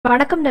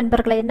வணக்கம்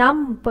நண்பர்களே, நாம்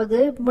இப்போது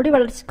முடி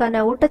வளர்ச்சிக்கான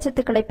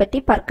ஊட்டச்சத்துக்களை பற்றி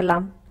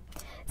பார்க்கலாம்.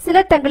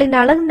 சிலர் தங்களின்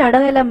அழகு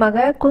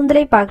அடையாளமாக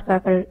கூந்தலை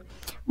பார்க்கிறார்கள்.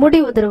 முடி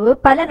உதிர்வு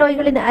பல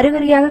நோய்களின்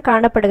அறிகுறியாக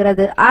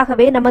காணப்படுகிறது.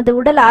 ஆகவே நமது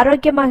உடல்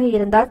ஆரோக்கியமாக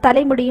இருந்தால்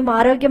தலைமுடியும்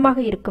ஆரோக்கியமாக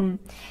இருக்கும்.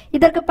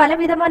 இதற்கு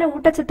பலவிதமான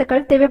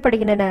ஊட்டச்சத்துக்கள்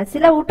தேவைப்படுகின்றன.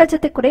 சில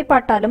ஊட்டச்சத்து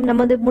குறைபாட்டாலும்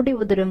நமது முடி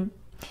உதிரும்.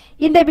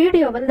 இந்த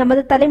வீடியோவில்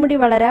நமது தலைமுடி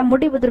வளர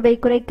முடி உதிர்வை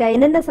குறைக்க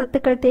என்னென்ன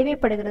சத்துக்கள்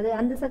தேவைப்படுகிறது,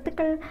 அந்த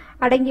சத்துக்கள்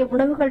அடங்கிய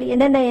உணவுகள்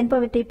என்னென்ன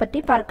என்பவற்றை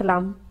பற்றி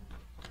பார்க்கலாம்.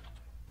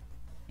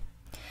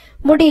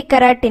 முடி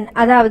கெராட்டின்,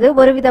 அதாவது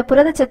ஒருவித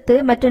புரதச்சத்து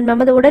மற்றும்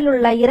நமது உடல்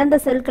உள்ள இறந்த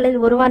செல்களில்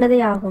உருவானதே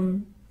ஆகும்.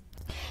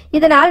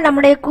 இதனால்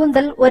நம்முடைய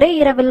கூந்தல் ஒரே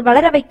இரவில்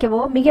வளர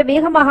வைக்கவோ மிக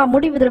வேகமாக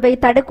முடி உதிர்வை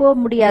தடுக்கவோ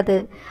முடியாது.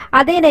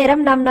 அதே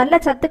நேரம் நாம் நல்ல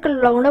சத்துக்கள்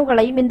உள்ள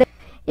உணவுகளையும்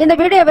இந்த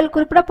வீடியோவில்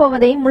குறிப்பிட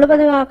போவதை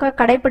முழுவதுமாக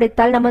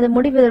கடைபிடித்தால் நமது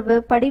முடி உதிர்வு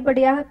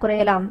படிப்படியாக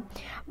குறையலாம்.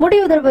 முடி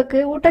உதிர்வுக்கு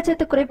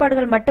ஊட்டச்சத்து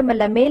குறைபாடுகள்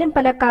மட்டுமல்ல, மேலும்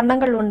பல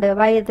காரணங்கள் உண்டு.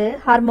 வயது,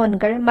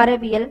 ஹார்மோன்கள்,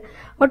 மரபியல்,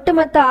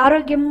 ஒட்டுமொத்த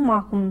ஆரோக்கியமும்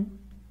ஆகும்.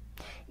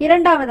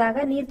 இரண்டாவதாக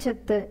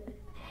நீர்ச்சத்து.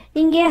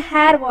 இங்கே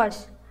ஹேர் வாஷ்,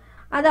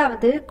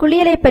 அதாவது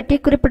குளியலை பற்றி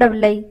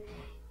குறிப்பிடவில்லை,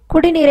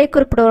 குடிநீரை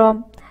குறிப்பிடுகிறோம்.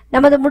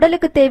 நமது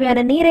உடலுக்கு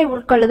தேவையான நீரை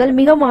உட்கொள்ளுதல்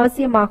மிகவும்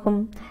அவசியமாகும்.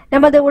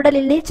 நமது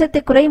உடலில் நீர்ச்சத்து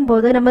குறையும்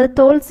போது நமது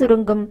தோல்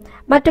சுருங்கும்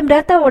மற்றும்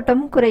இரத்த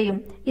ஓட்டம் குறையும்.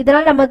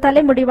 இதனால் நமது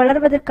தலைமுடி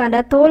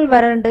வளர்வதற்கான தோல்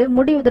வறண்டு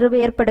முடி உதிர்வு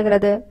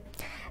ஏற்படுகிறது.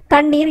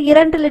 தண்ணீர்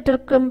 2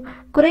 லிட்டருக்கும்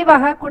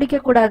குறைவாக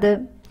குடிக்கக்கூடாது.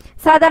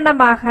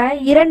 சாதாரணமாக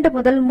 2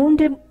 முதல்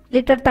 3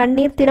 லிட்டர்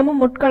தண்ணீர்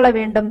தினமும் உட்கொள்ள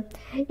வேண்டும்.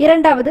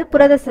 இரண்டாவது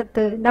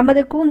புரதச்சத்து.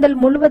 நமது கூந்தல்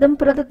முழுவதும்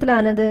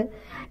புரதத்திலானது.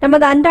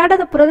 நமது அன்றாட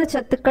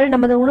புரதச்சத்துக்கள்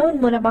நமது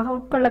உணவின் மூலமாக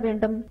உட்கொள்ள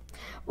வேண்டும்.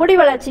 முடி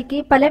வளர்ச்சிக்கு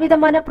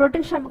பலவிதமான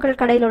புரோட்டீன் ஷாம்புகள்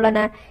கடையில்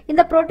உள்ளன.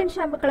 இந்த புரோட்டீன்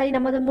ஷாம்புகளை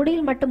நமது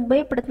முடியில் மட்டும்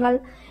உபயோகப்படுத்தினால்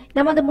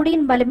நமது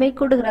முடியின் வலிமை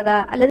கூடுகிறதா?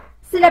 அல்லது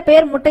சில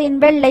பேர்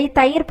முட்டையின் வெள்ளை,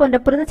 தயிர் போன்ற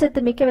புரதச்சத்து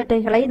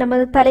மிக்கவற்றைகளை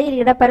நமது தலையில்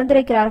இட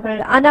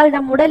பரிந்துரைக்கிறார்கள். ஆனால்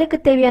நம் உடலுக்கு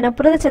தேவையான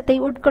புரதச்சத்தை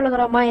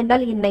உட்கொள்கிறோமா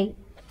என்றால் இல்லை.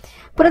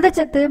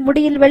 புரதச்சத்து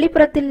முடியில்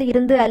வெளிப்புறத்தில்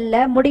இருந்து அல்ல,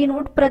 முடியின்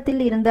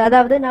உட்புறத்தில் இருந்து,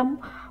 அதாவது நம்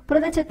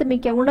புரதச்சத்து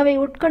மிக்க உணவை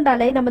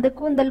உட்கொண்டாலே நமது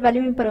கூந்தல்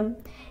வலிமை பெறும்.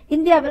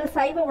 இந்தியாவில்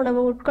சைவ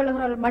உணவு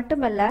உட்கொள்கிறவர்கள்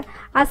மட்டுமல்ல,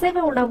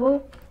 அசைவ உணவு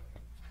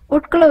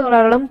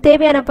உட்கொள்கிறவர்களும்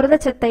தேவையான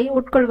புரதச்சத்தை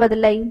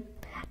உட்கொள்வதில்லை.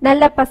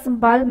 நல்ல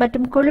பசும்பால்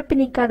மற்றும் கொழுப்பு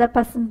நீக்காத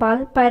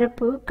பசும்பால்,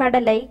 பருப்பு,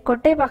 கடலை,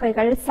 கொட்டை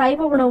வகைகள்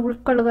சைவ உணவு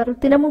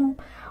உட்கொள்கிறவர்கள் தினமும்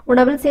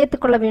உணவில்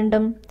சேர்த்துக் கொள்ள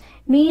வேண்டும்.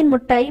 மீன்,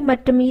 முட்டை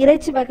மற்றும்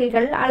இறைச்சி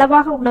வகைகள்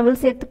அளவாக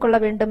உணவில் சேர்த்துக் கொள்ள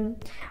வேண்டும்.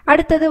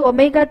 அடுத்தது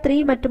ஒமேகா 3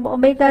 மற்றும்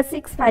ஒமேகா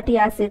 6 ஃபேட்டி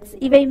ஆசிட்ஸ்.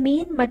 இவை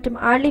மீன் மற்றும்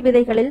ஆளி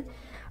விதைகளில்,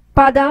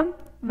 பாதாம்,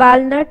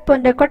 வால்நட்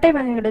போன்ற கொட்டை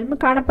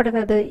வகைகளிலும்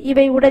காணப்படுகிறது.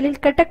 இவை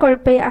உடலில் கெட்ட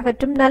கொழுப்பை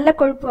அகற்றும் நல்ல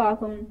கொழுப்பு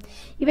ஆகும்.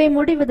 இவை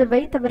முடி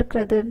உதிர்வை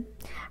தவிர்க்கிறது.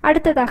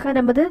 அடுத்ததாக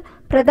நமது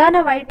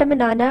பிரதான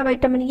வைட்டமினான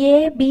வைட்டமின் A,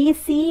 B,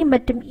 C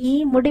மற்றும் E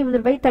முடி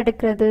உதிர்வை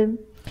தடுக்கிறது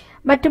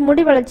மற்றும்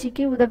முடி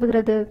வளர்ச்சிக்கு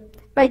உதவுகிறது.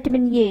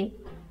 வைட்டமின் A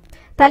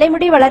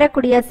தலைமுடி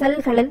வளரக்கூடிய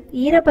செல்களில்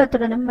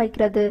ஈரப்பதத்துடனும்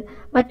வைக்கிறது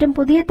மற்றும்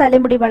புதிய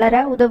தலைமுடி வளர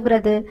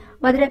உதவுகிறது.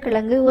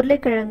 மதுரக்கிழங்கு,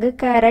 உருளைக்கிழங்கு,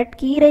 கேரட்,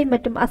 கீரை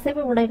மற்றும்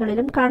அசைவ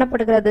உணவுகளிலும்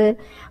காணப்படுகிறது.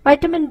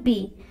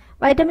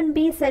 வைட்டமின்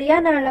B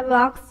சரியான அளவு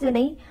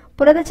ஆக்சிஜனை,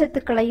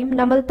 புரதச்சத்துக்களையும்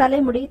நமது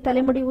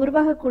தலைமுடி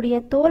உருவாகக்கூடிய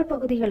தோல்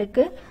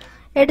பகுதிகளுக்கு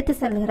எடுத்து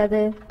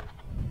செல்கிறது.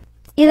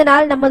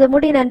 இதனால் நமது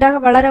முடி நன்றாக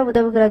வளர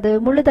உதவுகிறது.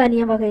 முழு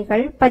தானிய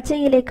வகைகள், பச்சை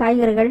இலை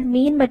காய்கறிகள்,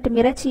 மீன் மற்றும்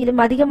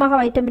இறைச்சியிலும் அதிகமாக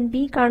வைட்டமின்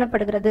B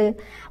காணப்படுகிறது.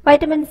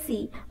 வைட்டமின்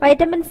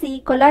C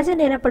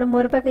கொலாஜன் எனப்படும்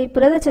ஒரு வகை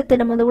புரதச்சத்து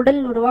நமது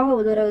உடலில் உருவாக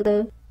உதவுகிறது.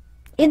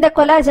 இந்த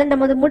கொலாஜன்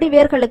நமது முடி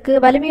வேர்களுக்கு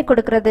வலிமை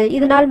கொடுக்கிறது.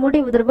 இதனால்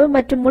முடி உதிர்வு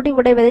மற்றும் முடி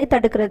உடைவதை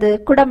தடுக்கிறது.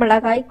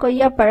 குடமிளகாய்,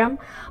 கொய்யாப்பழம்,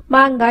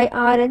 மாங்காய்,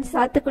 ஆரஞ்சு,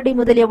 சாத்துக்குடி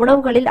முதலிய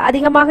உணவுகளில்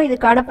அதிகமாக இது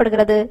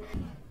காணப்படுகிறது.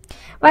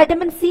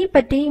 வைட்டமின் C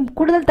பற்றி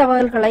கூடுதல்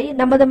தகவல்களை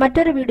நமது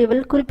மற்றொரு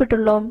வீடியோவில்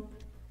குறிப்பிட்டுள்ளோம்.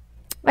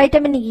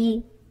 வைட்டமின்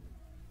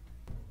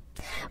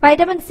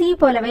C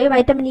போலவே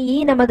வைட்டமின் E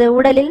நமது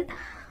உடலில்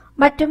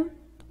மற்றும்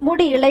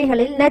முடி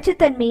இழைகளில்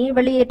நச்சுத்தன்மையை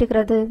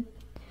வெளியேற்றுகிறது.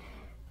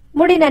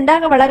 முடி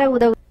நன்றாக வளர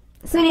உதவும்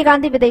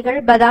சூரியகாந்தி விதைகள்,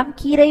 பாதாம்,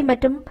 கீரை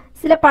மற்றும்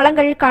சில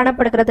பழங்கள்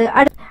காணப்படுகிறது.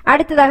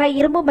 அடுத்ததாக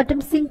இரும்பு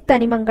மற்றும் சிங்க்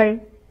தனிமங்கள்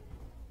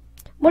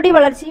முடி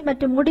வளர்ச்சி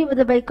மற்றும் முடி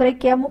உதிர்வை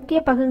குறைக்க முக்கிய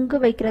பங்கு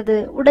வகிக்கிறது.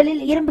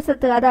 உடலில் இரும்பு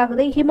சத்து,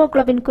 அதாவது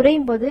ஹீமோகுளோபின்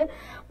குறையும் போது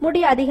முடி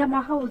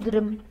அதிகமாக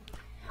உதிரும்.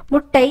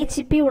 முட்டை,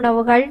 சிப்பி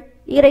உணவுகள்,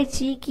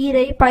 இறைச்சி,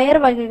 கீரை,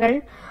 பயறு வகைகள்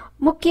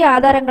முக்கிய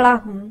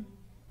ஆதாரங்களாகும்.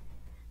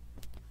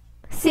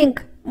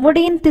 சிங்க்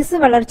முடியின் திசு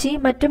வளர்ச்சி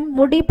மற்றும்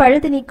முடி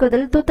பழுது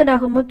நீக்குவதில்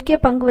தூத்தனாகும் முக்கிய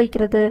பங்கு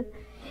வகிக்கிறது.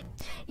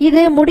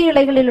 இது முடி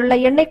இலைகளில் உள்ள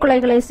எண்ணெய்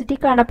குழாய்களை சுற்றி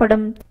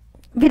காணப்படும்.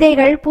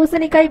 விதைகள்,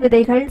 பூசணிக்காய்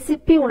விதைகள்,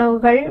 சிப்பி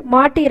உணவுகள்,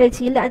 மாட்டு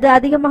இறைச்சியில் அது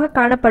அதிகமாக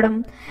காணப்படும்.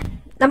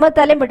 நமது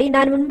தலைமுடி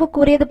நான் முன்பு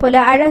கூறியது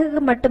போல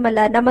அழகு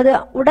மட்டுமல்ல, நமது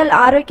உடல்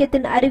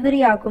ஆரோக்கியத்தின்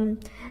அறிகுறியாகும்.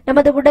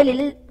 நமது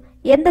உடலில்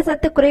எந்த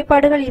சத்து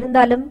குறைபாடுகள்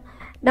இருந்தாலும்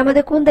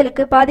நமது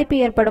கூந்தலுக்கு பாதிப்பு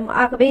ஏற்படும்.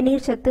 ஆகவே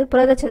நீர்ச்சத்து,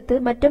 புரதச்சத்து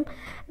மற்றும்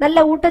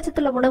நல்ல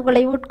ஊட்டச்சத்துள்ள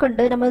உணவுகளை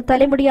உட்கொண்டு நமது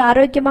தலைமுடியை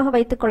ஆரோக்கியமாக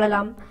வைத்துக்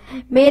கொள்ளலாம்.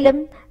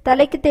 மேலும்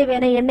தலைக்கு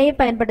தேவையான எண்ணெயை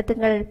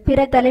பயன்படுத்துங்கள்.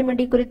 பிற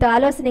தலைமுடி குறித்த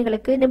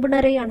ஆலோசனைகளுக்கு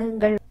நிபுணரை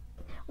அணுகுங்கள்.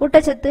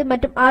 ஊட்டச்சத்து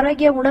மற்றும்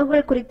ஆரோக்கிய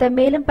உணவுகள் குறித்த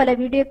மேலும் பல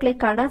வீடியோக்களை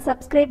காண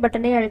சப்ஸ்கிரைப்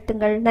பட்டனை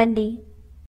அழுத்துங்கள். நன்றி.